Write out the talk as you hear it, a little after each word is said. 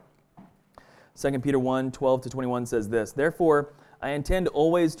2 Peter 1:12-21 says this, "Therefore, I intend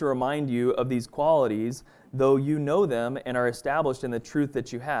always to remind you of these qualities, though you know them and are established in the truth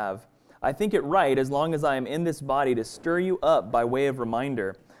that you have. I think it right, as long as I am in this body, to stir you up by way of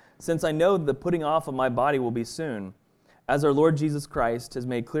reminder, since I know that the putting off of my body will be soon, as our Lord Jesus Christ has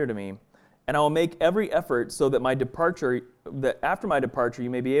made clear to me. And I will make every effort so that after my departure you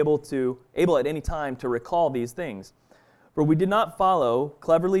may be able at any time to recall these things. For we did not follow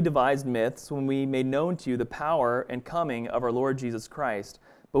cleverly devised myths when we made known to you the power and coming of our Lord Jesus Christ,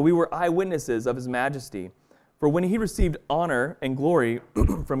 but we were eyewitnesses of his majesty. For when he received honor and glory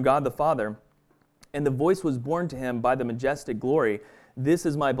from God the Father, and the voice was borne to him by the majestic glory, 'This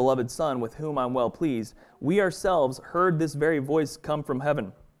is my beloved Son, with whom I am well pleased,' we ourselves heard this very voice come from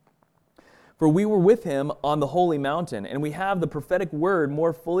heaven. For we were with him on the holy mountain, and we have the prophetic word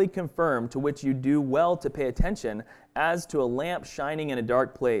more fully confirmed, to which you do well to pay attention, as to a lamp shining in a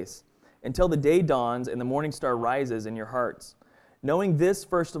dark place, until the day dawns and the morning star rises in your hearts. Knowing this,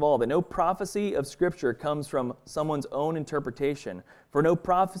 first of all, that no prophecy of Scripture comes from someone's own interpretation, for no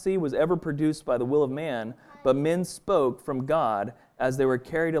prophecy was ever produced by the will of man, but men spoke from God as they were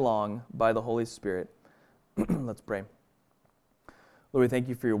carried along by the Holy Spirit." Let's pray. Lord, we thank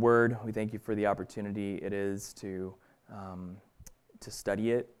you for your word. We thank you for the opportunity it is to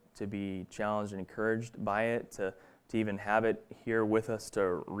study it, to be challenged and encouraged by it, to even have it here with us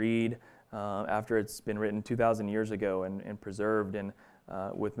to read after it's been written 2,000 years ago and preserved and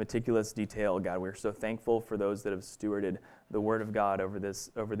with meticulous detail. God, we're so thankful for those that have stewarded the word of God over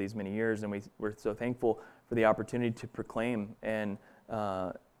these many years, and we're so thankful for the opportunity to proclaim and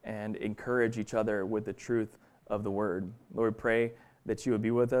encourage each other with the truth of the word. Lord, pray that you would be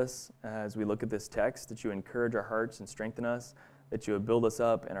with us as we look at this text, that you encourage our hearts and strengthen us, that you would build us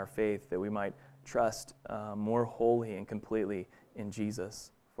up in our faith, that we might trust more wholly and completely in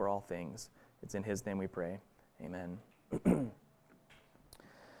Jesus for all things. It's in his name we pray. Amen.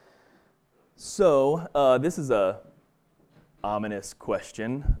 So, this is a ominous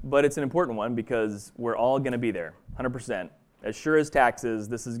question, but it's an important one because we're all going to be there, 100%. As sure as taxes,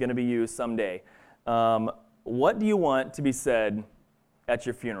 this is going to be you someday. What do you want to be said at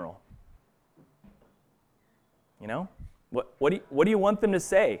your funeral? You know, what do you want them to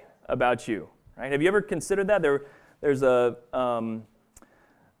say about you? Right? Have you ever considered that? There's a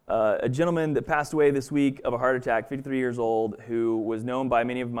gentleman that passed away this week of a heart attack, 53 years old, who was known by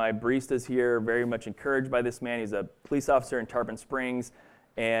many of my baristas here, very much encouraged by this man. He's a police officer in Tarpon Springs,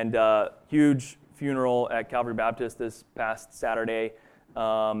 and huge funeral at Calvary Baptist this past Saturday,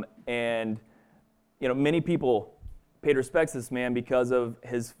 and many people paid respects to this man because of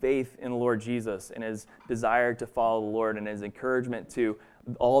his faith in the Lord Jesus and his desire to follow the Lord and his encouragement to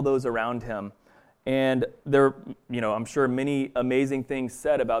all those around him. And there, I'm sure many amazing things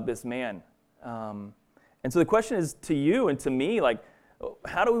said about this man. And so the question is to you and to me, like,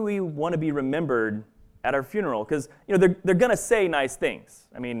 how do we want to be remembered at our funeral? Because, they're going to say nice things.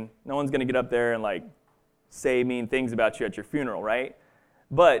 I mean, no one's going to get up there and, say mean things about you at your funeral, right?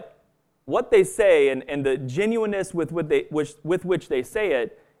 But what they say and the genuineness with which they say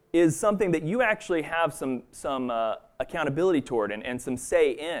it is something that you actually have some accountability toward and some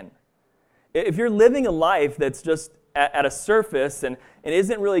say in. If you're living a life that's just at a surface and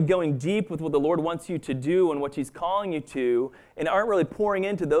isn't really going deep with what the Lord wants you to do and what he's calling you to, and aren't really pouring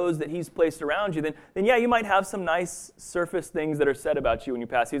into those that he's placed around you, then yeah, you might have some nice surface things that are said about you when you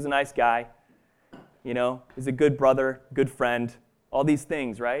pass. He was a nice guy. He's a good brother, good friend, all these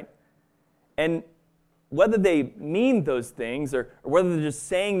things, right? And whether they mean those things or whether they're just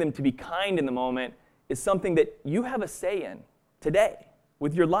saying them to be kind in the moment is something that you have a say in today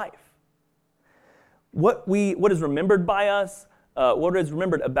with your life. What is remembered by us, what is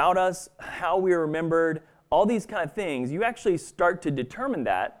remembered about us, how we are remembered, all these kind of things, you actually start to determine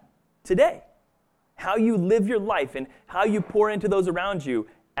that today. How you live your life and how you pour into those around you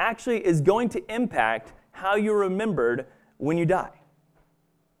actually is going to impact how you're remembered when you die.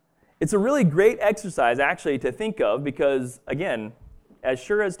 It's a really great exercise, actually, to think of because, again, as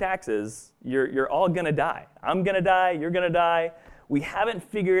sure as taxes, you're all going to die. I'm going to die. You're going to die. We haven't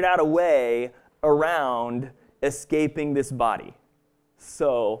figured out a way around escaping this body.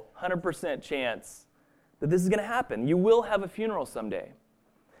 So, 100% chance that this is going to happen. You will have a funeral someday.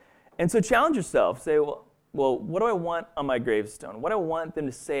 And so challenge yourself. Say, well, what do I want on my gravestone? What do I want them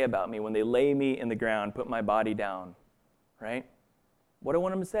to say about me when they lay me in the ground, put my body down, right? What do I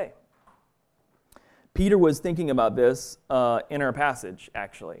want them to say? Peter was thinking about this in our passage,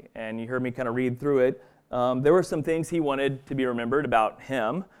 actually, and you heard me kind of read through it. There were some things he wanted to be remembered about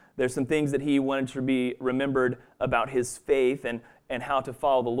him. There's some things that he wanted to be remembered about his faith, and and how to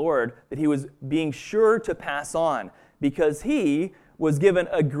follow the Lord that he was being sure to pass on because he was given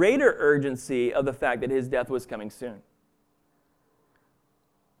a greater urgency of the fact that his death was coming soon.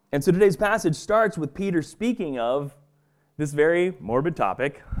 And so today's passage starts with Peter speaking of this very morbid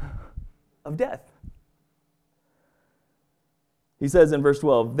topic of death. He says in verse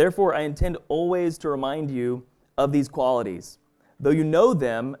 12, "Therefore I intend always to remind you of these qualities, though you know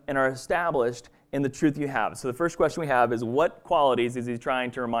them and are established in the truth you have." So the first question we have is, what qualities is he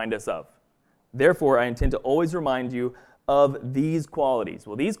trying to remind us of? "Therefore I intend to always remind you of these qualities."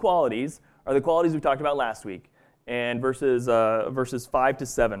 Well, these qualities are the qualities we talked about last week, and verses 5 to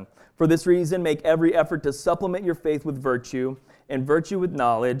 7. "For this reason, make every effort to supplement your faith with virtue, and virtue with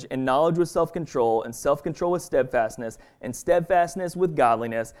knowledge, and knowledge with self-control, and self-control with steadfastness, and steadfastness with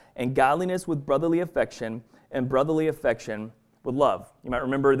godliness, and godliness with brotherly affection, and brotherly affection with love." You might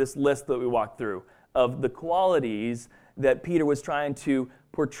remember this list that we walked through of the qualities that Peter was trying to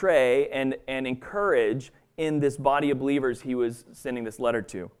portray and encourage in this body of believers he was sending this letter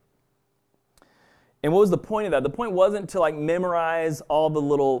to. And what was the point of that? The point wasn't to memorize all the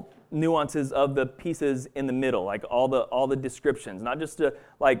little nuances of the pieces in the middle, like all the descriptions, not just to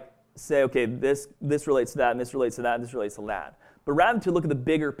say, okay, this relates to that, and this relates to that, and this relates to that, but rather to look at the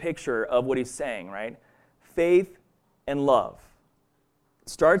bigger picture of what he's saying, right? Faith and love. It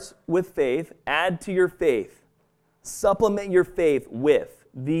starts with faith. Add to your faith. Supplement your faith with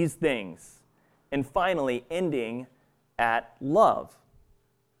these things. And finally, ending at love.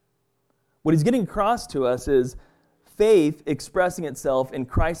 What he's getting across to us is faith expressing itself in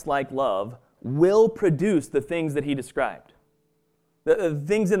Christ-like love will produce the things that he described. The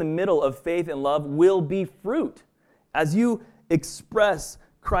things in the middle of faith and love will be fruit. As you express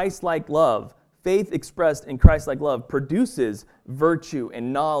Christ-like love, faith expressed in Christ-like love produces virtue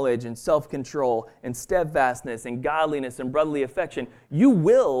and knowledge and self-control and steadfastness and godliness and brotherly affection. You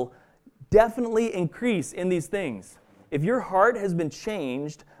will definitely increase in these things. If your heart has been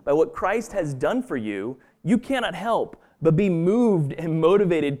changed by what Christ has done for you, you cannot help but be moved and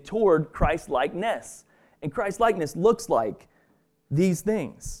motivated toward Christ-likeness. And Christ-likeness looks like these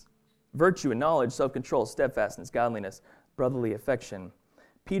things: virtue and knowledge, self-control, steadfastness, godliness, brotherly affection.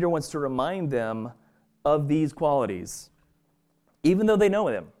 Peter wants to remind them of these qualities, even though they know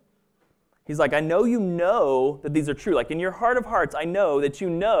them. He's like, I know you know that these are true. In your heart of hearts, I know that you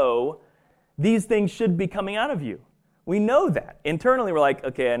know these things should be coming out of you. We know that. Internally, we're like,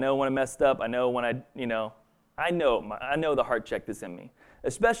 okay, I know when I messed up. I know when I know the heart check that's in me.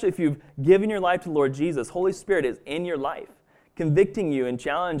 Especially if you've given your life to the Lord Jesus, Holy Spirit is in your life, convicting you and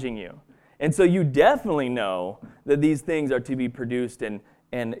challenging you. And so you definitely know that these things are to be produced and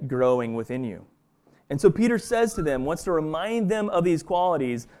growing within you. And so Peter says to them, wants to remind them of these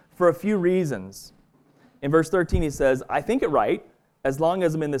qualities for a few reasons. In verse 13 he says, "I think it right, as long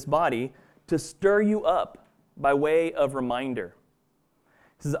as I'm in this body, to stir you up by way of reminder."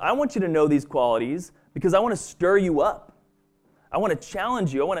 He says, I want you to know these qualities because I want to stir you up. I want to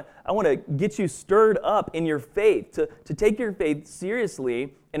challenge you. I want to get you stirred up in your faith, to take your faith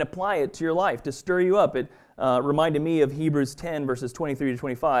seriously and apply it to your life, to stir you up. It reminded me of Hebrews 10, verses 23 to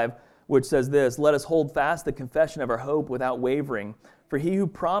 25, which says this: "Let us hold fast the confession of our hope without wavering, for he who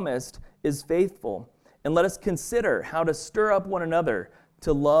promised is faithful. And let us consider how to stir up one another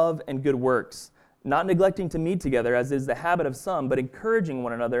to love and good works, not neglecting to meet together, as is the habit of some, but encouraging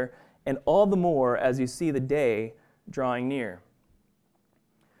one another, and all the more as you see the day drawing near."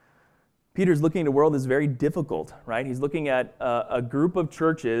 Peter's looking at a world that's very difficult, right? He's looking at a group of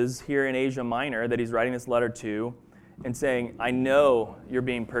churches here in Asia Minor that he's writing this letter to and saying, I know you're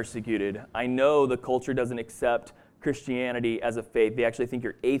being persecuted. I know the culture doesn't accept Christianity as a faith. They actually think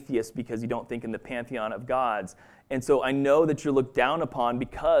you're atheist because you don't think in the pantheon of gods. And so I know that you're looked down upon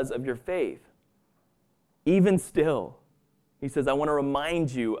because of your faith. Even still, he says, I want to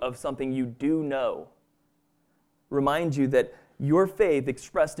remind you of something you do know. Remind you that your faith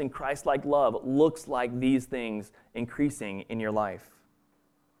expressed in Christ-like love looks like these things increasing in your life.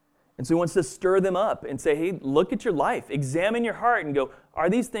 And so he wants to stir them up and say, hey, look at your life. Examine your heart and go, are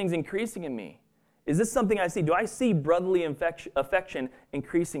these things increasing in me? Is this something I see? Do I see brotherly affection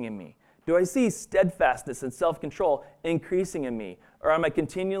increasing in me? Do I see steadfastness and self-control increasing in me? Or am I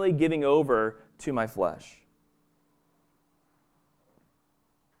continually giving over to my flesh?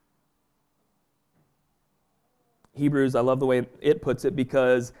 Hebrews, I love the way it puts it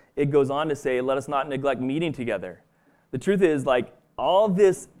because it goes on to say, let us not neglect meeting together. The truth is, all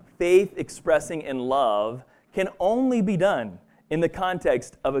this faith expressing in love can only be done in the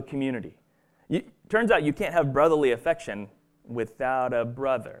context of a community. Turns out you can't have brotherly affection without a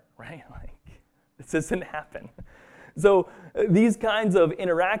brother, right? This doesn't happen. So these kinds of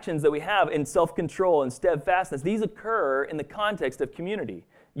interactions that we have in self-control and steadfastness, these occur in the context of community.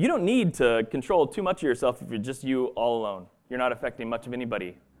 You don't need to control too much of yourself if you're just you all alone. You're not affecting much of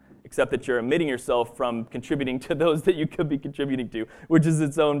anybody, except that you're omitting yourself from contributing to those that you could be contributing to, which is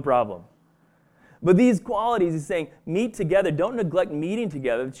its own problem. But these qualities, he's saying, meet together. Don't neglect meeting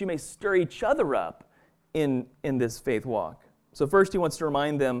together, that you may stir each other up in this faith walk. So first, he wants to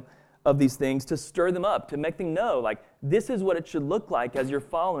remind them of these things, to stir them up, to make them know, like, this is what it should look like as you're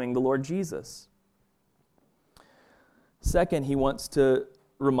following the Lord Jesus. Second, he wants to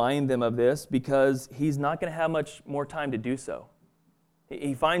remind them of this because he's not going to have much more time to do so.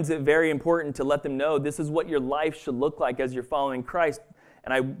 He finds it very important to let them know this is what your life should look like as you're following Christ.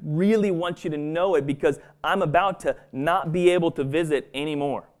 And I really want you to know it because I'm about to not be able to visit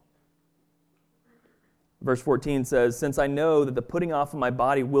anymore. Verse 14 says, since I know that the putting off of my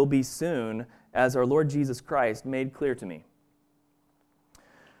body will be soon, as our Lord Jesus Christ made clear to me.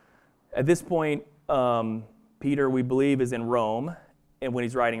 At this point, Peter, we believe, is in Rome. And when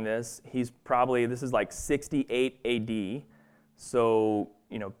he's writing this, this is like 68 AD. So,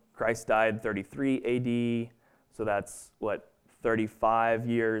 Christ died 33 AD. So that's, 35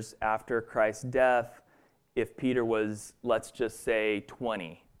 years after Christ's death. If Peter was, let's just say,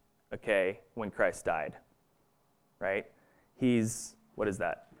 20, when Christ died, right? He's, what is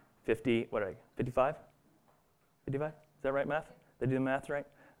that, 50, 55? 55? Is that right, math? Did I do the math right?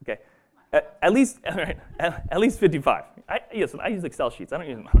 Okay. At least 55. I use Excel sheets. I don't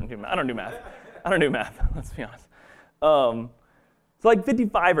do math. I don't do math, let's be honest. So like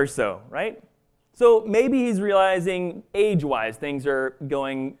 55 or so, right? So maybe he's realizing age-wise things are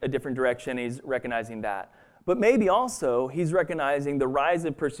going a different direction. He's recognizing that. But maybe also he's recognizing the rise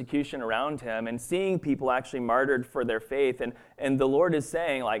of persecution around him and seeing people actually martyred for their faith. And the Lord is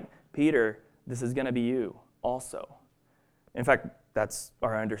saying, like, Peter, this is going to be you also. In fact, that's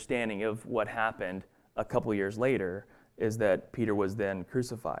our understanding of what happened a couple years later, is that Peter was then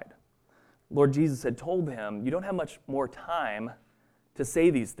crucified. Lord Jesus had told him, you don't have much more time to say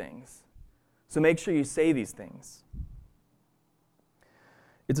these things. So make sure you say these things.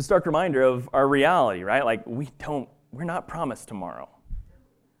 It's a stark reminder of our reality, right? Like, we're not promised tomorrow.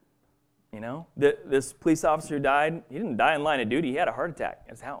 This police officer who died, he didn't die in line of duty. He had a heart attack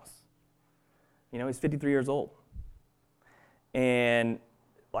at his house. He's 53 years old. And,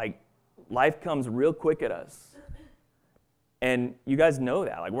 life comes real quick at us. And you guys know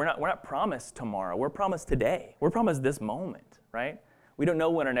that. We're not promised tomorrow. We're promised today. We're promised this moment, right? We don't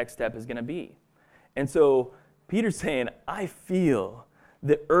know when our next step is going to be. And so Peter's saying, I feel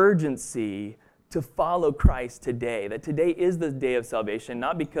the urgency to follow Christ today, that today is the day of salvation,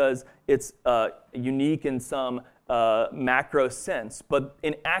 not because it's unique in some macro sense, but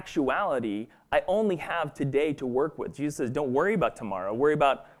in actuality, I only have today to work with. Jesus says, don't worry about tomorrow. Worry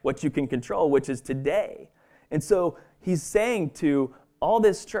about what you can control, which is today. And so he's saying to all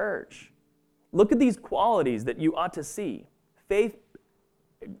this church, look at these qualities that you ought to see. Faith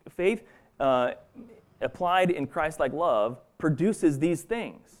applied in Christ-like love produces these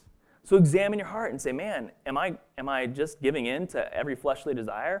things. So examine your heart and say, man, am I just giving in to every fleshly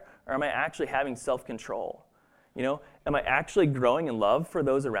desire, or am I actually having self-control? Am I actually growing in love for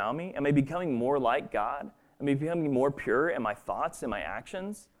those around me? Am I becoming more like God? Am I becoming more pure in my thoughts and my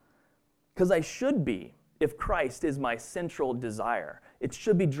actions? Because I should be, if Christ is my central desire. It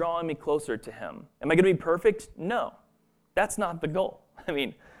should be drawing me closer to him. Am I going to be perfect? No. That's not the goal.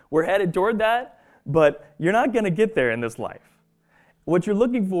 We're headed toward that, but you're not going to get there in this life. What you're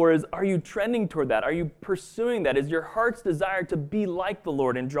looking for is, are you trending toward that? Are you pursuing that? Is your heart's desire to be like the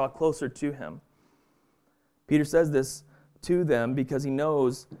Lord and draw closer to him? Peter says this to them because he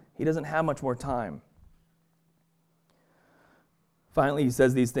knows he doesn't have much more time. Finally, he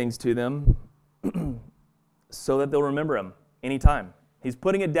says these things to them so that they'll remember him anytime. He's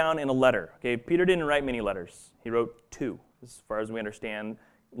putting it down in a letter. Okay, Peter didn't write many letters. He wrote 2, as far as we understand,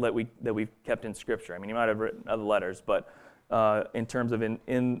 that we've kept in Scripture. He might have written other letters, but in terms of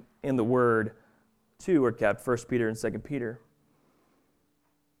in the Word, 2 are kept, 1 Peter and 2 Peter.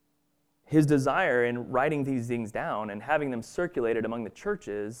 His desire in writing these things down and having them circulated among the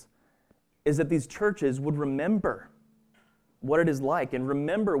churches is that these churches would remember what it is like and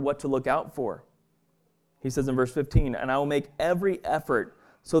remember what to look out for. He says in verse 15, and I will make every effort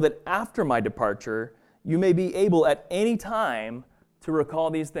so that after my departure, you may be able at any time to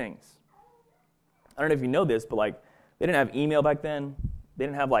recall these things. I don't know if you know this, but they didn't have email back then. They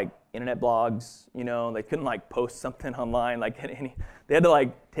didn't have internet blogs, they couldn't post something online. They had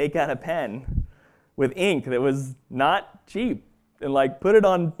to take out a pen with ink that was not cheap and put it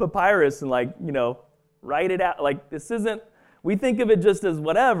on papyrus and Write it out. Like, this isn't, we think of it just as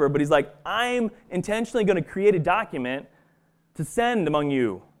whatever, but he's like, I'm intentionally going to create a document to send among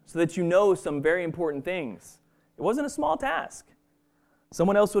you so that you know some very important things. It wasn't a small task.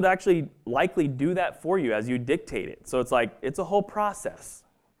 Someone else would actually likely do that for you as you dictate it. So it's like, it's a whole process.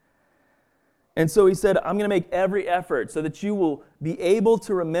 And so he said, I'm going to make every effort so that you will be able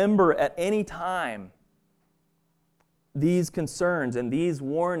to remember at any time these concerns and these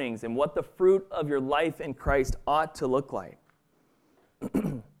warnings and what the fruit of your life in Christ ought to look like.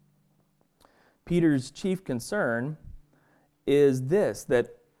 Peter's chief concern is this,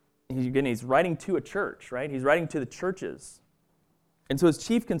 that he's writing to a church, right? He's writing to the churches. And so his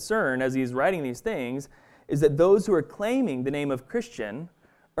chief concern as he's writing these things is that those who are claiming the name of Christian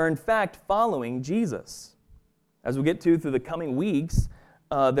are in fact following Jesus. As we get to through the coming weeks,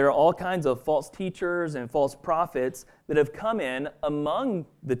 there are all kinds of false teachers and false prophets that have come in among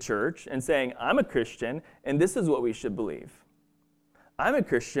the church and saying, I'm a Christian, and this is what we should believe. I'm a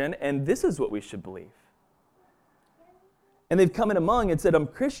Christian, and this is what we should believe. And they've come in among and said, I'm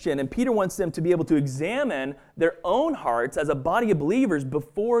Christian, and Peter wants them to be able to examine their own hearts as a body of believers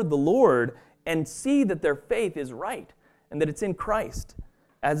before the Lord and see that their faith is right and that it's in Christ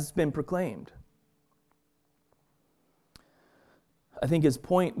as it's been proclaimed. I think his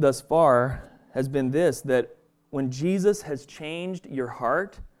point thus far has been this, that when Jesus has changed your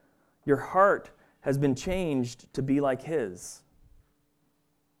heart has been changed to be like his.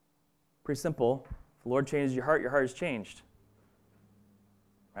 Pretty simple. If the Lord changes your heart is changed.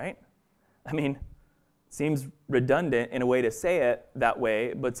 Right? I mean, it seems redundant in a way to say it that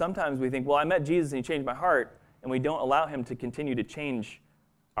way, but sometimes we think, well, I met Jesus and he changed my heart, and we don't allow him to continue to change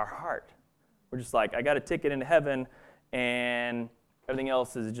our heart. We're just like, I got a ticket into heaven, and everything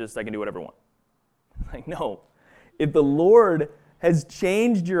else is just, I can do whatever I want. Like, no. If the Lord has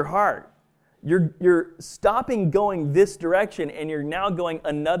changed your heart, you're stopping going this direction, and you're now going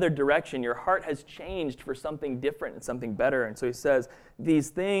another direction. Your heart has changed for something different and something better. And so he says, these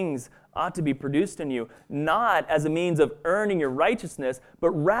things ought to be produced in you, not as a means of earning your righteousness, but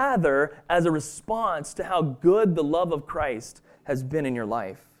rather as a response to how good the love of Christ has been in your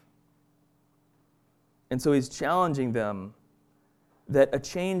life. And so he's challenging them that a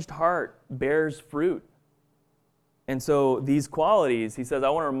changed heart bears fruit. And so these qualities, he says, I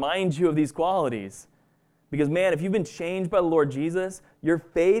want to remind you of these qualities. Because, man, if you've been changed by the Lord Jesus, your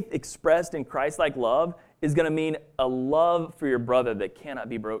faith expressed in Christ-like love is going to mean a love for your brother that cannot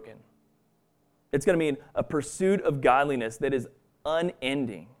be broken. It's going to mean a pursuit of godliness that is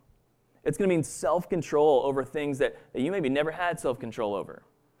unending. It's going to mean self-control over things that you maybe never had self-control over.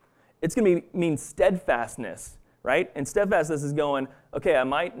 It's going to mean steadfastness, right? And steadfastness is going, okay, I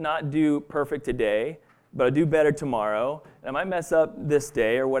might not do perfect today, but I'll do better tomorrow, and I might mess up this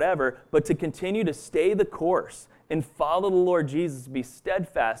day or whatever, but to continue to stay the course and follow the Lord Jesus, be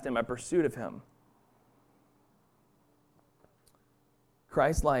steadfast in my pursuit of him.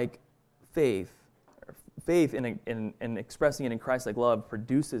 Christ-like faith in expressing it in Christ-like love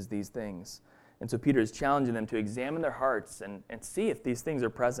produces these things. And so Peter is challenging them to examine their hearts and see if these things are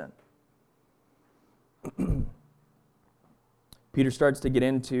present. Peter starts to get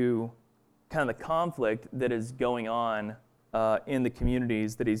into kind of the conflict that is going on in the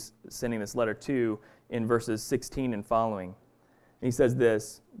communities that he's sending this letter to in verses 16 and following. And he says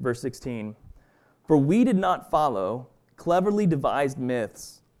this, verse 16, "For we did not follow cleverly devised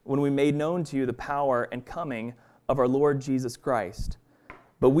myths when we made known to you the power and coming of our Lord Jesus Christ,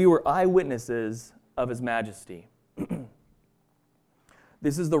 but we were eyewitnesses of his majesty."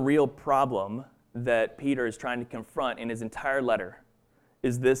 This is the real problem that Peter is trying to confront in his entire letter,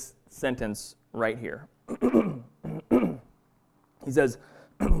 is this sentence right here. He says,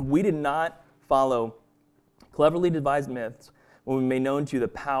 we did not follow cleverly devised myths when we made known to you the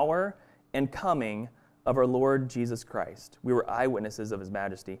power and coming of our Lord Jesus Christ. We were eyewitnesses of his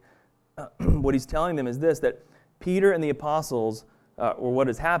majesty. What he's telling them is this, that Peter and the apostles, or what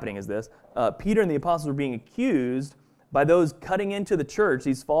is happening is this, Peter and the apostles are being accused by those cutting into the church,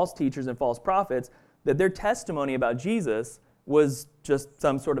 these false teachers and false prophets, that their testimony about Jesus was just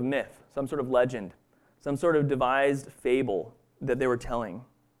some sort of myth, some sort of legend, some sort of devised fable that they were telling.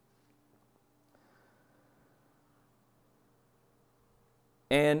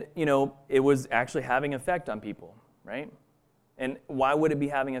 And, it was actually having effect on people, right? And why would it be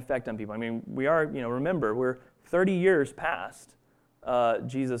having effect on people? I mean, we are, remember, we're 30 years past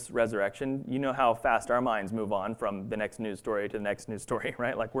Jesus' resurrection. You know how fast our minds move on from the next news story to the next news story,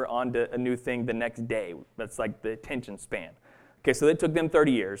 right? Like we're on to a new thing the next day. That's like the attention span. Okay, so it took them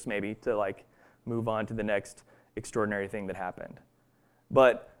 30 years maybe to move on to the next extraordinary thing that happened.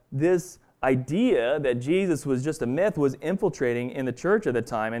 But this idea that Jesus was just a myth was infiltrating in the church at the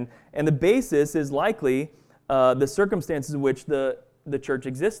time. And the basis is likely the circumstances in which the church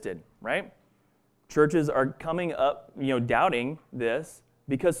existed, right? Churches are coming up, doubting this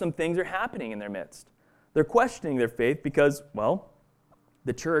because some things are happening in their midst. They're questioning their faith because, well,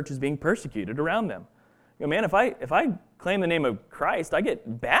 the church is being persecuted around them. Man, if I claim the name of Christ, I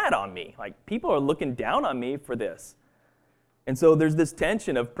get bad on me. Like, people are looking down on me for this. And so there's this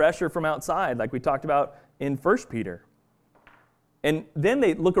tension of pressure from outside, like we talked about in 1 Peter. And then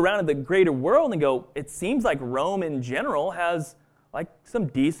they look around at the greater world and go, it seems like Rome in general has like some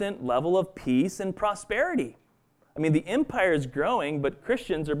decent level of peace and prosperity. I mean, the empire is growing, but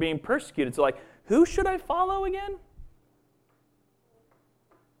Christians are being persecuted. So like, who should I follow again?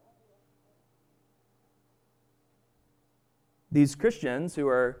 These Christians who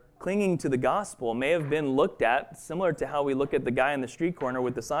are clinging to the gospel may have been looked at similar to how we look at the guy in the street corner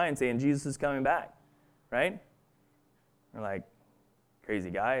with the sign saying Jesus is coming back, right? We're like,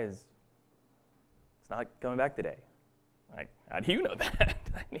 crazy guy it's not coming back today. Like, how do you know that?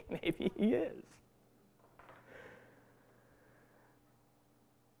 I mean, maybe he is.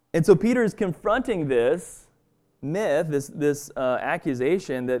 And so Peter is confronting this myth, this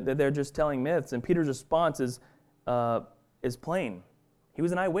accusation that they're just telling myths, and Peter's response is plain. He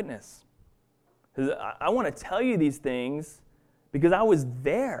was an eyewitness. I want to tell you these things because I was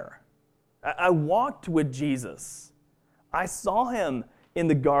there. I walked with Jesus. I saw him in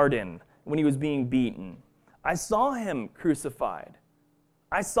the garden when he was being beaten. I saw him crucified.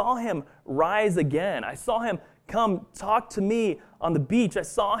 I saw him rise again. I saw him come talk to me on the beach. I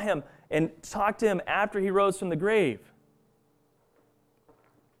saw him and talk to him after he rose from the grave.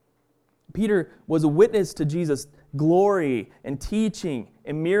 Peter was a witness to Jesus' glory and teaching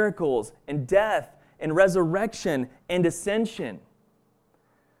and miracles and death and resurrection and ascension.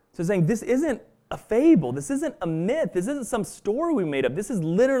 So saying this isn't a fable, this isn't a myth, this isn't some story we made up. This is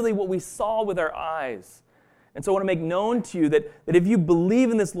literally what we saw with our eyes. And so I want to make known to you that if you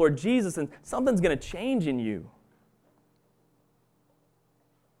believe in this Lord Jesus, then something's going to change in you.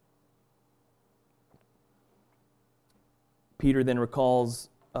 Peter then recalls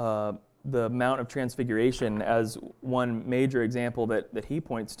the Mount of Transfiguration as one major example that he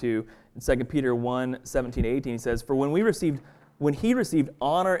points to. In 2 Peter 1:17-18, he says, "For when he received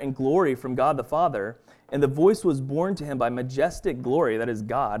honor and glory from God the Father, and the voice was borne to him by majestic glory," that is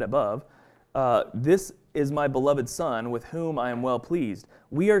God above, "this is my beloved Son, with whom I am well pleased.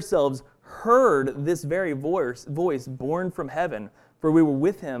 We ourselves heard this very voice borne from heaven, for we were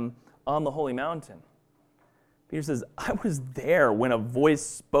with him on the holy mountain." Peter says, I was there when a voice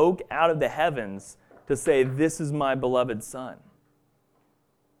spoke out of the heavens to say, "This is my beloved Son."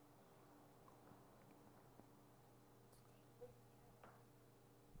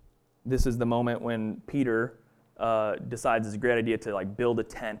 This is the moment when Peter decides it's a great idea to build a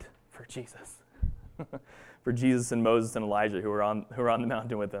tent for Jesus. For Jesus and Moses and Elijah who are on the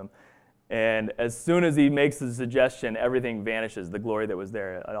mountain with him. And as soon as he makes the suggestion, everything vanishes. The glory that was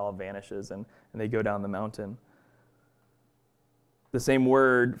there, it all vanishes, and they go down the mountain. The same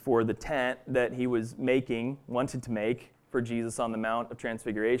word for the tent that he was wanted to make for Jesus on the Mount of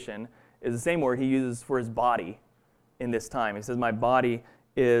Transfiguration is the same word he uses for his body in this time. He says, "My body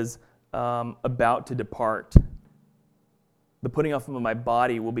is about to depart. The putting off of my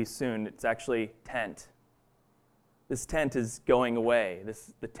body will be soon." It's actually tent. This tent is going away.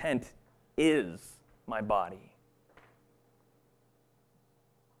 The tent is my body.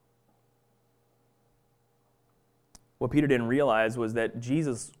 What Peter didn't realize was that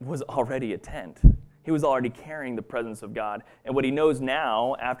Jesus was already a tent. He was already carrying the presence of God. And what he knows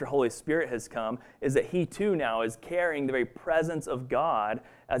now, after Holy Spirit has come, is that he too now is carrying the very presence of God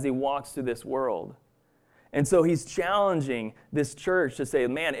as he walks through this world. And so he's challenging this church to say,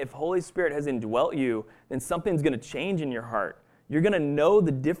 man, if Holy Spirit has indwelt you, then something's going to change in your heart. You're going to know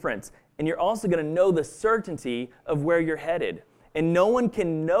the difference, and you're also going to know the certainty of where you're headed. And no one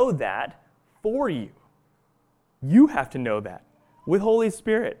can know that for you. You have to know that with Holy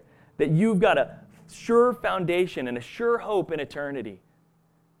Spirit, that you've got a sure foundation and a sure hope in eternity.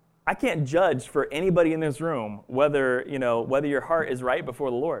 I can't judge for anybody in this room whether your heart is right before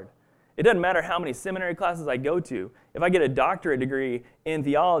the Lord. It doesn't matter how many seminary classes I go to. If I get a doctorate degree in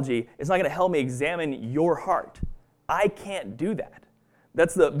theology, it's not going to help me examine your heart. I can't do that.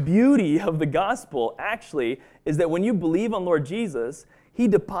 That's the beauty of the gospel, actually, is that when you believe on Lord Jesus, he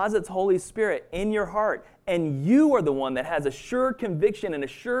deposits Holy Spirit in your heart, and you are the one that has a sure conviction and a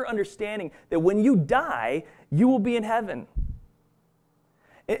sure understanding that when you die, you will be in heaven.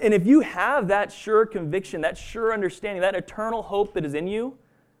 And if you have that sure conviction, that sure understanding, that eternal hope that is in you,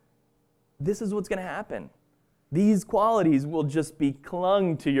 this is what's going to happen. These qualities will just be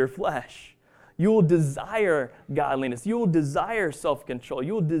clung to your flesh. You will desire godliness. You will desire self-control.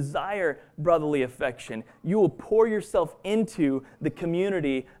 You will desire brotherly affection. You will pour yourself into the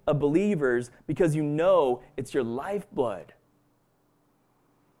community of believers because you know it's your lifeblood.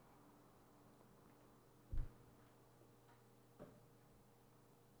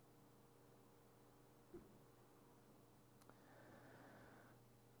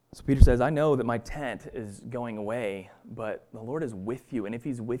 So Peter says, I know that my tent is going away, but the Lord is with you. And if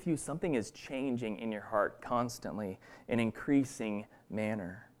he's with you, something is changing in your heart constantly in increasing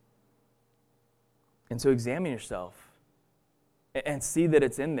manner. And so examine yourself and see that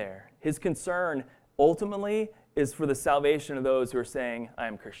it's in there. His concern ultimately is for the salvation of those who are saying, I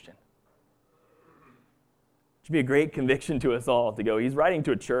am Christian. It should be a great conviction to us all to go, he's writing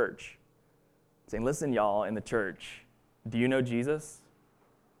to a church, saying, listen, y'all in the church, do you know Jesus?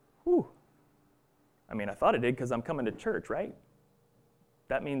 Whew. I mean, I thought I did because I'm coming to church, right?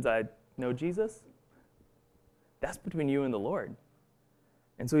 That means I know Jesus? That's between you and the Lord.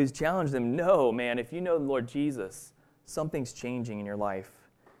 And so he's challenged them, no, man, if you know the Lord Jesus, something's changing in your life,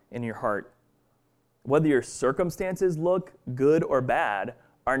 in your heart. Whether your circumstances look good or bad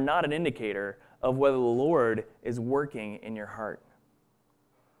are not an indicator of whether the Lord is working in your heart,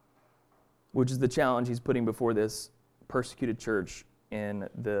 which is the challenge he's putting before this persecuted church in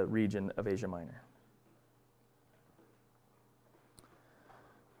the region of Asia Minor.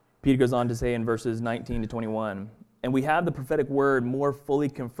 Peter goes on to say in verses 19 to 21, and we have the prophetic word more fully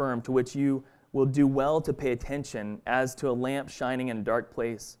confirmed, to which you will do well to pay attention as to a lamp shining in a dark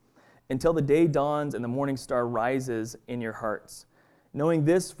place, until the day dawns and the morning star rises in your hearts. Knowing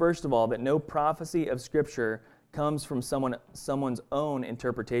this, first of all, that no prophecy of Scripture comes from someone's own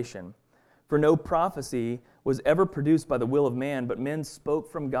interpretation. For no prophecy was ever produced by the will of man, but men spoke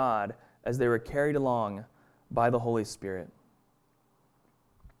from God as they were carried along by the Holy Spirit.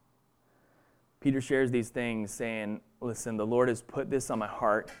 Peter shares these things saying, listen, the Lord has put this on my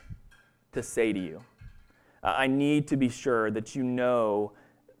heart to say to you. I need to be sure that you know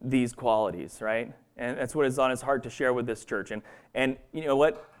these qualities, right? And that's what is on his heart to share with this church. And you know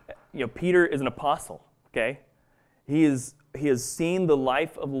what? Peter is an apostle, okay? He has seen the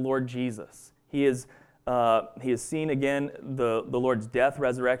life of the Lord Jesus. He has seen, again, the Lord's death,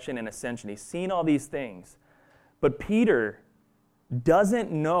 resurrection, and ascension. He's seen all these things. But Peter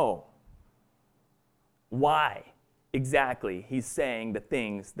doesn't know why exactly he's saying the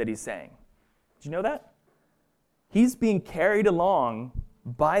things that he's saying. Did you know that? He's being carried along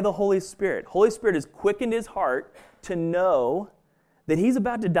by the Holy Spirit. Holy Spirit has quickened his heart to know that he's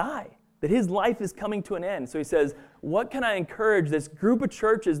about to die, that his life is coming to an end. So he says, what can I encourage this group of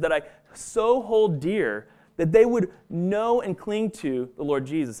churches that I so hold dear, that they would know and cling to the Lord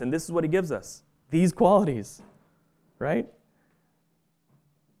Jesus? And this is what he gives us, these qualities, right?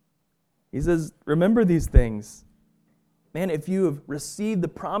 He says, remember these things. Man, if you have received the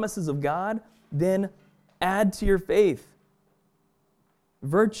promises of God, then add to your faith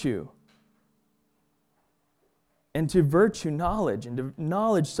virtue. And to virtue, knowledge. And to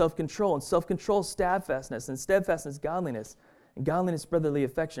knowledge, self-control. And self-control, steadfastness. And steadfastness, godliness. And godliness, brotherly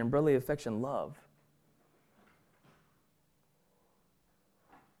affection. And brotherly affection, love.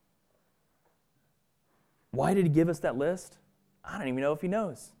 Why did he give us that list? I don't even know if he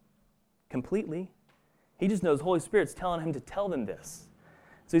knows completely. He just knows Holy Spirit's telling him to tell them this.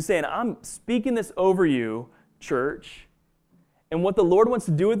 So he's saying, I'm speaking this over you, church. And what the Lord wants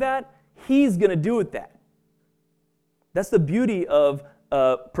to do with that, he's going to do with that. That's the beauty of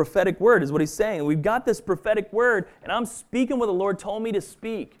prophetic word, is what he's saying. We've got this prophetic word, and I'm speaking what the Lord told me to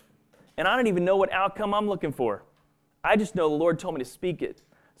speak. And I don't even know what outcome I'm looking for. I just know the Lord told me to speak it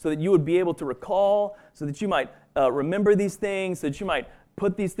so that you would be able to recall, so that you might remember these things, so that you might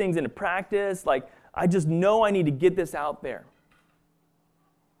put these things into practice. Like, I just know I need to get this out there.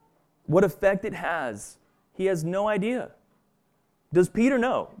 What effect it has, he has no idea. Does Peter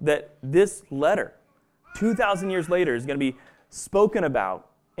know that this letter, 2,000 years later, is going to be spoken about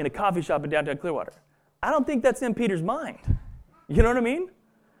in a coffee shop in downtown Clearwater? I don't think that's in Peter's mind. You know what I mean?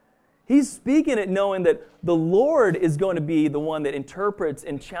 He's speaking it knowing that the Lord is going to be the one that interprets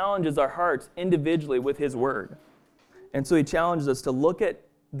and challenges our hearts individually with his word. And so he challenges us to look at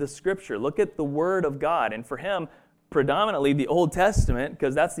the Scripture, look at the Word of God. And for him, predominantly the Old Testament,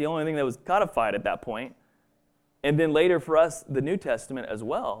 because that's the only thing that was codified at that point. And then later for us, the New Testament as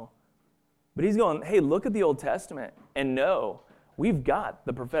well. But he's going, hey, look at the Old Testament and know we've got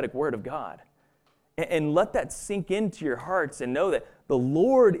the prophetic Word of God. And let that sink into your hearts and know that the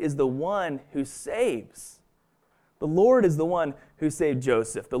Lord is the one who saves. The Lord is the one who saved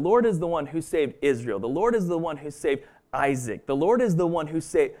Joseph. The Lord is the one who saved Israel. The Lord is the one who saved Isaac. The Lord is the one who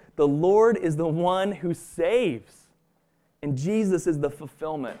saved. The Lord is the one who saves. And Jesus is the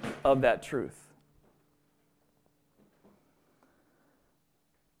fulfillment of that truth.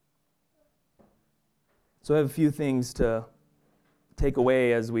 So I have a few things to take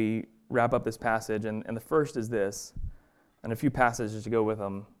away as we wrap up this passage. And the first is this, and a few passages to go with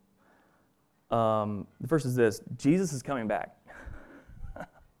them. The first is this: Jesus is coming back.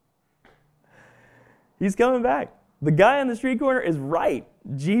 He's coming back. The guy on the street corner is right.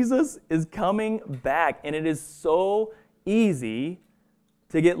 Jesus is coming back. And it is so easy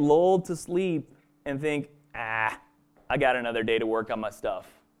to get lulled to sleep and think, I got another day to work on my stuff.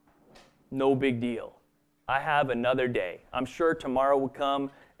 No big deal. I have another day. I'm sure tomorrow will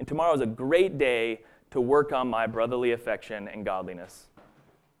come, and tomorrow is a great day to work on my brotherly affection and godliness.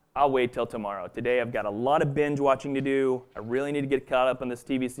 I'll wait till tomorrow. Today I've got a lot of binge watching to do. I really need to get caught up on this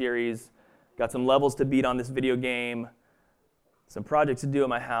TV series. Got some levels to beat on this video game. Some projects to do at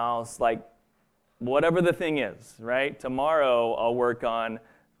my house. Like, whatever the thing is, right? Tomorrow I'll work on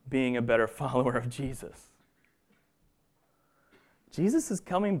being a better follower of Jesus. Jesus is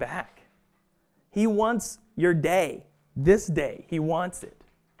coming back. He wants your day, this day. He wants it.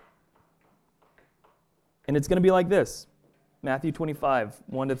 And it's going to be like this. Matthew 25,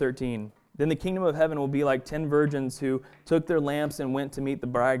 1-13. Then the kingdom of heaven will be like 10 virgins who took their lamps and went to meet the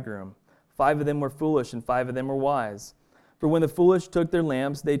bridegroom. 5 of them were foolish and 5 of them were wise. For when the foolish took their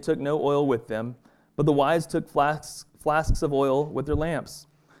lamps, they took no oil with them, but the wise took flasks of oil with their lamps.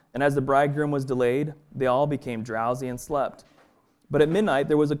 And as the bridegroom was delayed, they all became drowsy and slept. But at midnight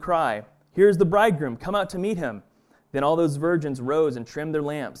there was a cry, "Here's the bridegroom, come out to meet him." Then all those virgins rose and trimmed their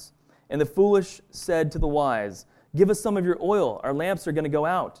lamps. And the foolish said to the wise, "Give us some of your oil, our lamps are going to go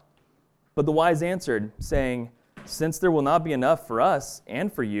out." But the wise answered, saying, "Since there will not be enough for us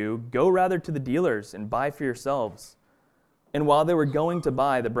and for you, go rather to the dealers and buy for yourselves." And while they were going to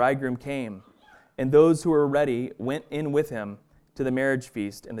buy, the bridegroom came, and those who were ready went in with him to the marriage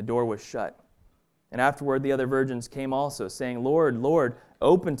feast, and the door was shut. And afterward the other virgins came also, saying, "Lord, Lord,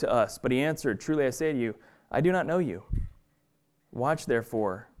 open to us." But he answered, "Truly I say to you, I do not know you. Watch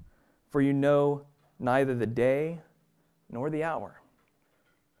therefore, for you know neither the day nor the hour."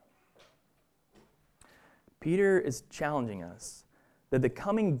 Peter is challenging us that the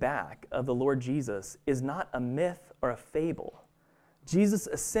coming back of the Lord Jesus is not a myth or a fable. Jesus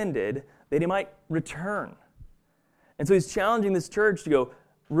ascended that he might return. And so he's challenging this church to go,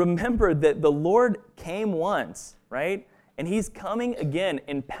 remember that the Lord came once, right? And he's coming again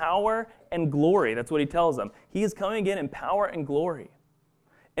in power and glory. That's what he tells them. He is coming again in power and glory.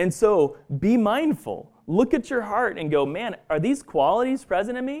 And so be mindful. Look at your heart and go, man, are these qualities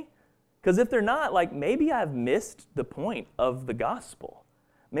present in me? Because if they're not, like, maybe I've missed the point of the gospel.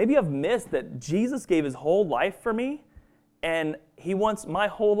 Maybe I've missed that Jesus gave his whole life for me, and he wants my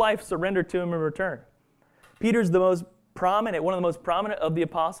whole life surrendered to him in return. Peter's the most prominent, one of the most prominent of the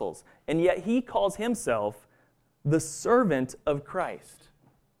apostles, and yet he calls himself the servant of Christ.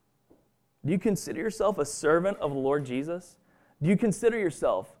 Do you consider yourself a servant of the Lord Jesus? Do you consider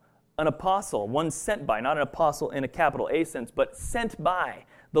yourself an apostle, one sent by, not an apostle in a capital A sense, but sent by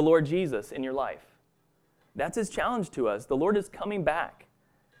the Lord Jesus in your life? That's his challenge to us. The Lord is coming back.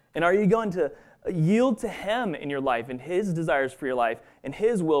 And are you going to yield to him in your life and his desires for your life and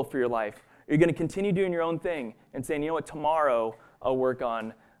his will for your life? Are you going to continue doing your own thing and saying, you know what, tomorrow I'll work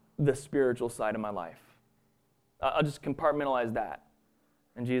on the spiritual side of my life. I'll just compartmentalize that.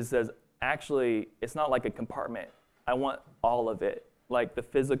 And Jesus says, actually, it's not like a compartment. I want all of it, like the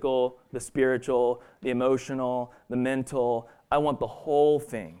physical, the spiritual, the emotional, the mental. I want the whole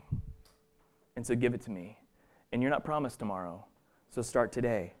thing. And so give it to me. And you're not promised tomorrow, so start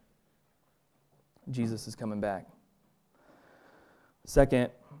today. Jesus is coming back. Second,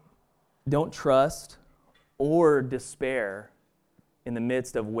 don't trust or despair in the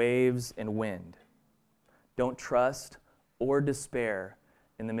midst of waves and wind. Don't trust or despair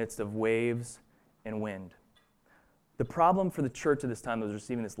in the midst of waves and wind. The problem for the church at this time that was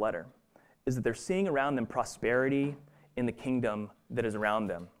receiving this letter is that they're seeing around them prosperity in the kingdom that is around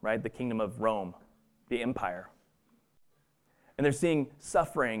them, right? The kingdom of Rome, the empire. And they're seeing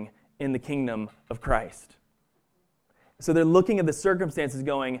suffering in the kingdom of Christ. So they're looking at the circumstances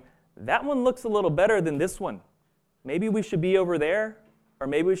going, that one looks a little better than this one. Maybe we should be over there, or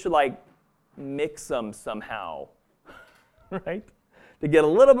maybe we should mix them somehow, right? To get a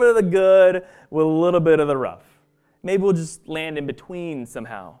little bit of the good with a little bit of the rough. Maybe we'll just land in between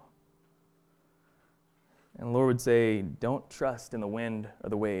somehow. And the Lord would say, don't trust in the wind or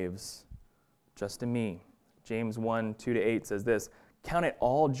the waves, trust in me. James 1, 2-8 says this, "Count it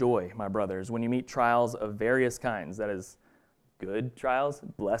all joy, my brothers, when you meet trials of various kinds." That is, good trials,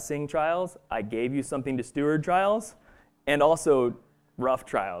 blessing trials, I gave you something to steward trials, and also rough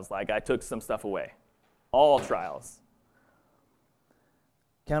trials, like I took some stuff away. All trials.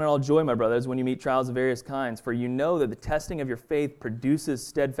 "Count it all joy, my brothers, when you meet trials of various kinds, for you know that the testing of your faith produces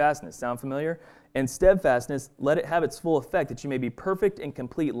steadfastness." Sound familiar? "And steadfastness, let it have its full effect, that you may be perfect and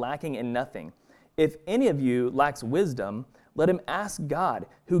complete, lacking in nothing. If any of you lacks wisdom, let him ask God,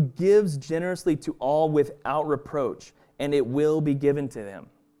 who gives generously to all without reproach, and it will be given to him."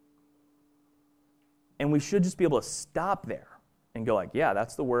 And we should just be able to stop there and go like, yeah,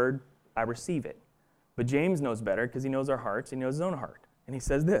 that's the word, I receive it. But James knows better because he knows our hearts, he knows his own heart. And he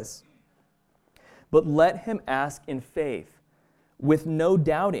says this, "But let him ask in faith, with no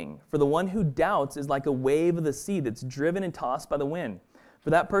doubting, for the one who doubts is like a wave of the sea that's driven and tossed by the wind. For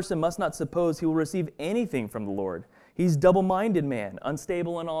that person must not suppose he will receive anything from the Lord. He's double-minded man,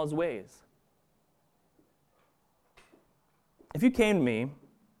 unstable in all his ways." If you came to me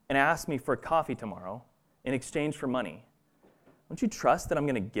and asked me for coffee tomorrow in exchange for money, don't you trust that I'm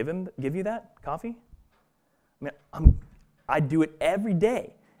going to give you that coffee? I do it every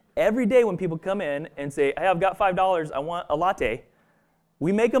day. Every day when people come in and say, "Hey, I've got $5, I want a latte,"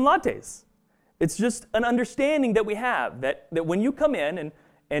 we make them lattes. It's just an understanding that we have, that when you come in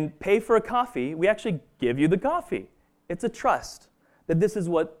and pay for a coffee, we actually give you the coffee. It's a trust that this is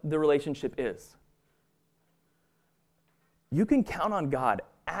what the relationship is. You can count on God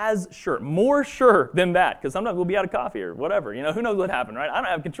as sure, more sure than that, because sometimes we'll be out of coffee or whatever. Who knows what happened, right? I don't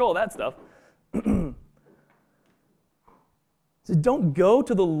have control of that stuff. So don't go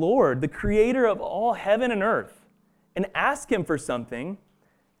to the Lord, the creator of all heaven and earth, and ask him for something.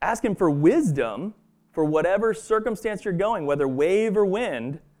 Ask him for wisdom for whatever circumstance you're going, whether wave or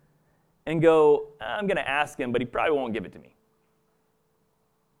wind, and go, "I'm going to ask him, but he probably won't give it to me."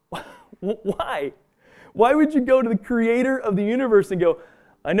 Why? Why would you go to the creator of the universe and go,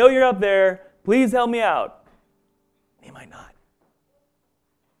 "I know you're up there, please help me out"? He might not.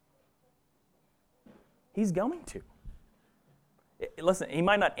 He's going to. Listen, he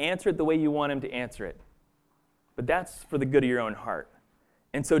might not answer it the way you want him to answer it, but that's for the good of your own heart.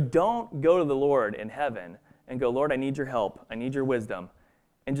 And so don't go to the Lord in heaven and go, "Lord, I need your help, I need your wisdom,"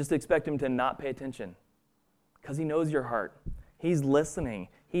 and just expect him to not pay attention, because he knows your heart. He's listening.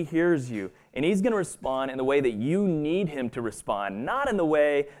 He hears you, and he's going to respond in the way that you need him to respond, not in the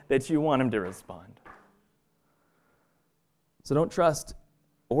way that you want him to respond. So don't trust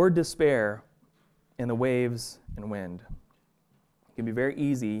or despair in the waves and wind. It can be very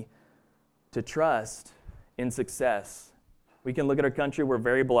easy to trust in success. We can look at our country. We're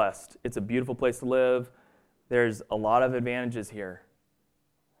very blessed. It's a beautiful place to live. There's a lot of advantages here,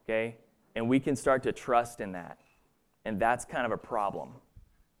 okay? And we can start to trust in that. And that's kind of a problem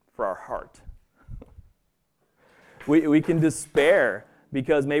for our heart. We can despair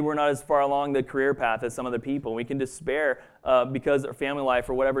because maybe we're not as far along the career path as some other people. We can despair because of family life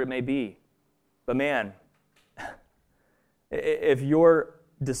or whatever it may be. But man, if your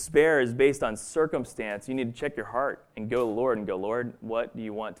despair is based on circumstance, you need to check your heart and go to the Lord and go, "Lord, what do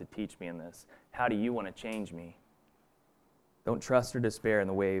you want to teach me in this? How do you want to change me?" Don't trust or despair in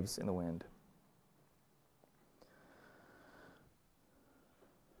the waves and the wind.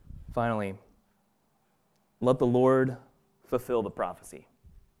 Finally, let the Lord fulfill the prophecy.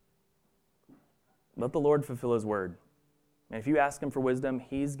 Let the Lord fulfill his word. And if you ask him for wisdom,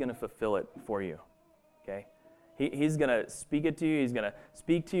 he's going to fulfill it for you. Okay? He's going to speak it to you. He's going to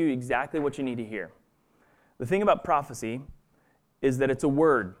speak to you exactly what you need to hear. The thing about prophecy is that it's a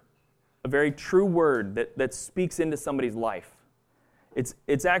word, a very true word that speaks into somebody's life.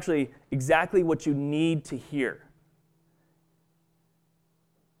 It's actually exactly what you need to hear.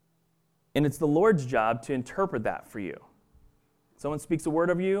 And it's the Lord's job to interpret that for you. Someone speaks a word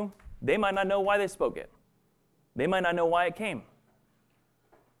of you, they might not know why they spoke it. They might not know why it came.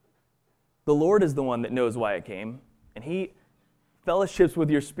 The Lord is the one that knows why it came, and he fellowships with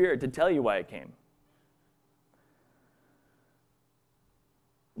your spirit to tell you why it came.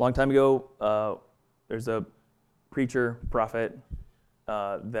 A long time ago, there's a preacher, prophet,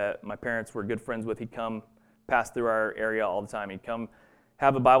 that my parents were good friends with. He'd come pass through our area all the time. He'd come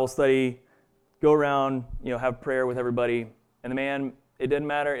have a Bible study, go around, have prayer with everybody. And the man, it didn't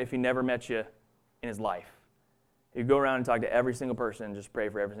matter if he never met you in his life. He'd go around and talk to every single person and just pray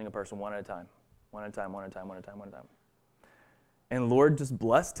for every single person one at a time. One at a time, one at a time, one at a time, one at a time. And the Lord just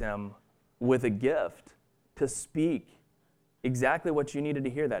blessed him with a gift to speak exactly what you needed to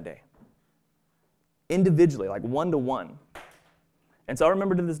hear that day. Individually, like one-to-one. And so I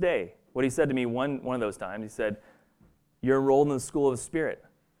remember to this day, What he said to me one of those times, he said, you're enrolled in the school of the Spirit.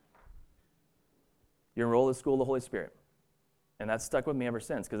 You're enrolled in the school of the Holy Spirit. And that's stuck with me ever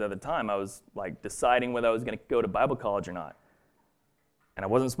since, because at the time I was like deciding whether I was going to go to Bible college or not. And I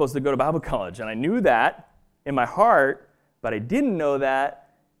wasn't supposed to go to Bible college. And I knew that in my heart, but I didn't know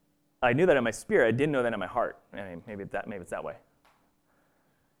that. I knew that in my spirit. I didn't know that in my heart. I mean, maybe it's that way.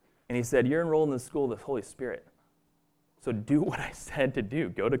 And he said, you're enrolled in the school of the Holy Spirit. So do what I said to do.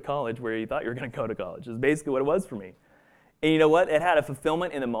 Go to college where you thought you were going to go to college. Is basically what it was for me. And you know what? It had a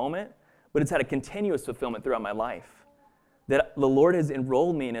fulfillment in the moment, but it's had a continuous fulfillment throughout my life. That the Lord has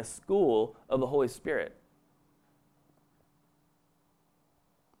enrolled me in a school of the Holy Spirit.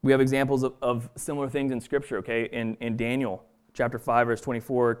 We have examples of similar things in Scripture, okay? In Daniel chapter 5, verse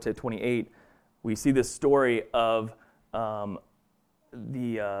 24 to 28, we see this story of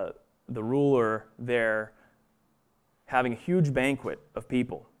the ruler there having a huge banquet of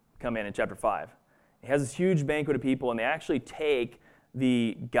people come in chapter 5. He has this huge banquet of people, and they actually take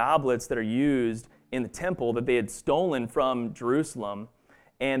the goblets that are used in the temple that they had stolen from Jerusalem,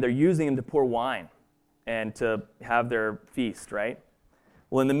 and they're using them to pour wine and to have their feast, right?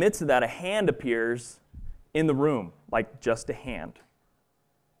 Well, in the midst of that, a hand appears in the room, like just a hand,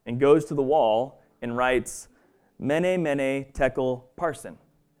 and goes to the wall and writes, Mene, Mene, Tekel, Parsin.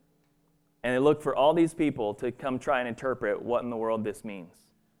 And they look for all these people to come try and interpret what in the world this means,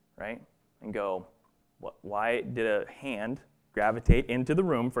 right? And go, why did a hand gravitate into the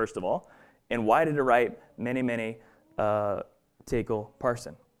room, first of all, and why did it write Mene, Mene, Tekel,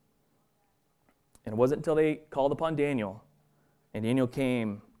 Parsin? And it wasn't until they called upon Daniel, and Daniel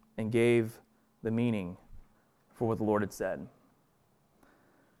came and gave the meaning for what the Lord had said.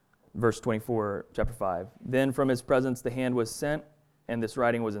 Verse 24, chapter 5. Then from his presence the hand was sent, and this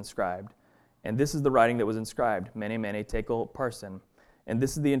writing was inscribed. And this is the writing that was inscribed, Mene, Mene, Tekel, Parsin. And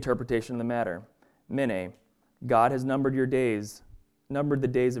this is the interpretation of the matter. Mene, God has numbered the days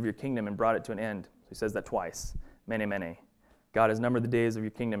of your kingdom and brought it to an end. So he says that twice. Mene, Mene. God has numbered the days of your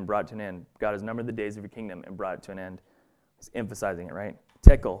kingdom and brought it to an end. God has numbered the days of your kingdom and brought it to an end. He's emphasizing it, right?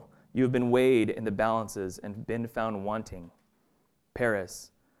 Tekel, you have been weighed in the balances and been found wanting.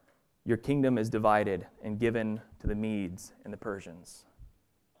 Paris, your kingdom is divided and given to the Medes and the Persians.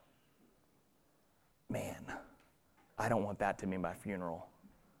 Man, I don't want that to be my funeral.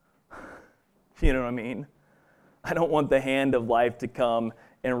 You know what I mean? I don't want the hand of life to come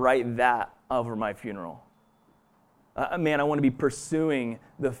and write that over my funeral. Man, I want to be pursuing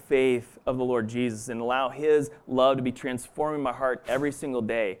the faith of the Lord Jesus and allow His love to be transforming my heart every single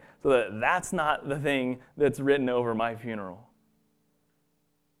day so that that's not the thing that's written over my funeral.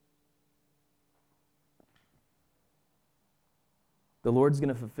 The Lord's going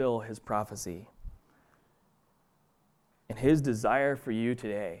to fulfill His prophecy. And His desire for you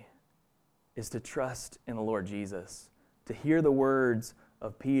today is to trust in the Lord Jesus, to hear the words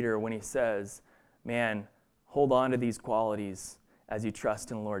of Peter when he says, man, hold on to these qualities as you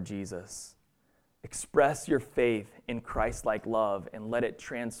trust in the Lord Jesus. Express your faith in Christ-like love and let it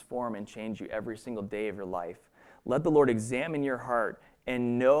transform and change you every single day of your life. Let the Lord examine your heart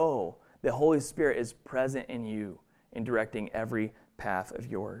and know the Holy Spirit is present in you in directing every path of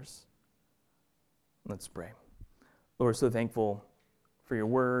yours. Let's pray. Lord, we're so thankful for your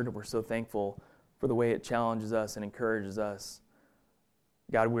word. We're so thankful for the way it challenges us and encourages us.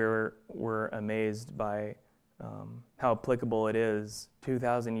 God, we're amazed by how applicable it is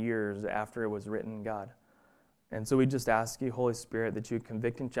 2,000 years after it was written, God. And so we just ask you, Holy Spirit, that you would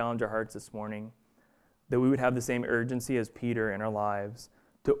convict and challenge our hearts this morning, that we would have the same urgency as Peter in our lives,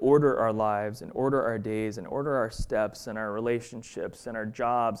 to order our lives and order our days and order our steps and our relationships and our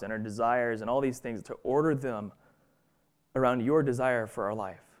jobs and our desires and all these things, to order them around your desire for our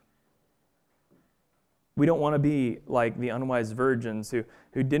life. We don't want to be like the unwise virgins who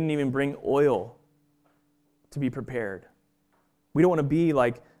didn't even bring oil to be prepared. We don't want to be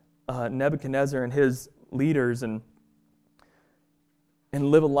like Nebuchadnezzar and his leaders and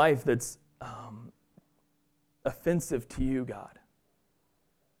live a life that's offensive to you, God,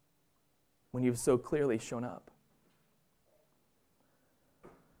 when you've so clearly shown up.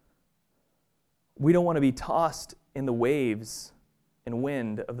 We don't want to be tossed in the waves and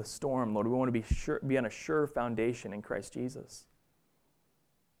wind of the storm, Lord. We want to be on a sure foundation in Christ Jesus.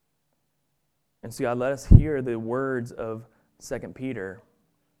 And so, God, let us hear the words of 2 Peter.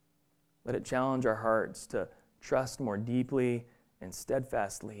 Let it challenge our hearts to trust more deeply and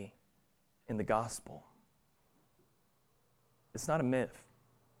steadfastly in the gospel. It's not a myth.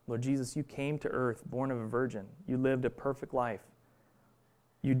 Lord Jesus, you came to earth born of a virgin. You lived a perfect life.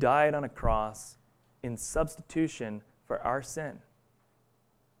 You died on a cross in substitution for our sin.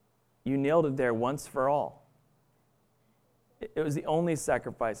 You nailed it there once for all. It was the only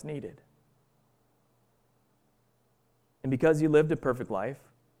sacrifice needed. And because you lived a perfect life,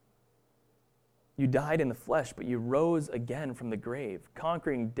 you died in the flesh, but you rose again from the grave,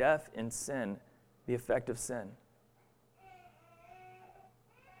 conquering death and sin, the effect of sin.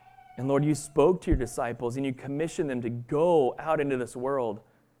 And Lord, you spoke to your disciples and you commissioned them to go out into this world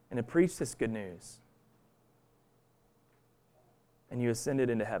and to preach this good news. And you ascended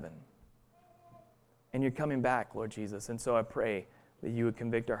into heaven. And you're coming back, Lord Jesus. And so I pray that you would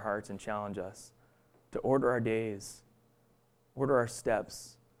convict our hearts and challenge us to order our days, order our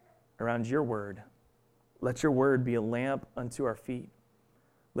steps around your word. Let your word be a lamp unto our feet.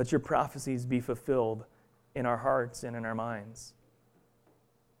 Let your prophecies be fulfilled in our hearts and in our minds.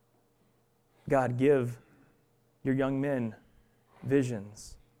 God, give your young men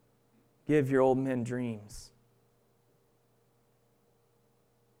visions. Give your old men dreams.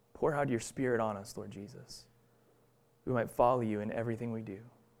 Pour out your Spirit on us, Lord Jesus. We might follow you in everything we do.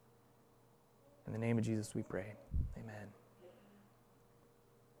 In the name of Jesus we pray. Amen.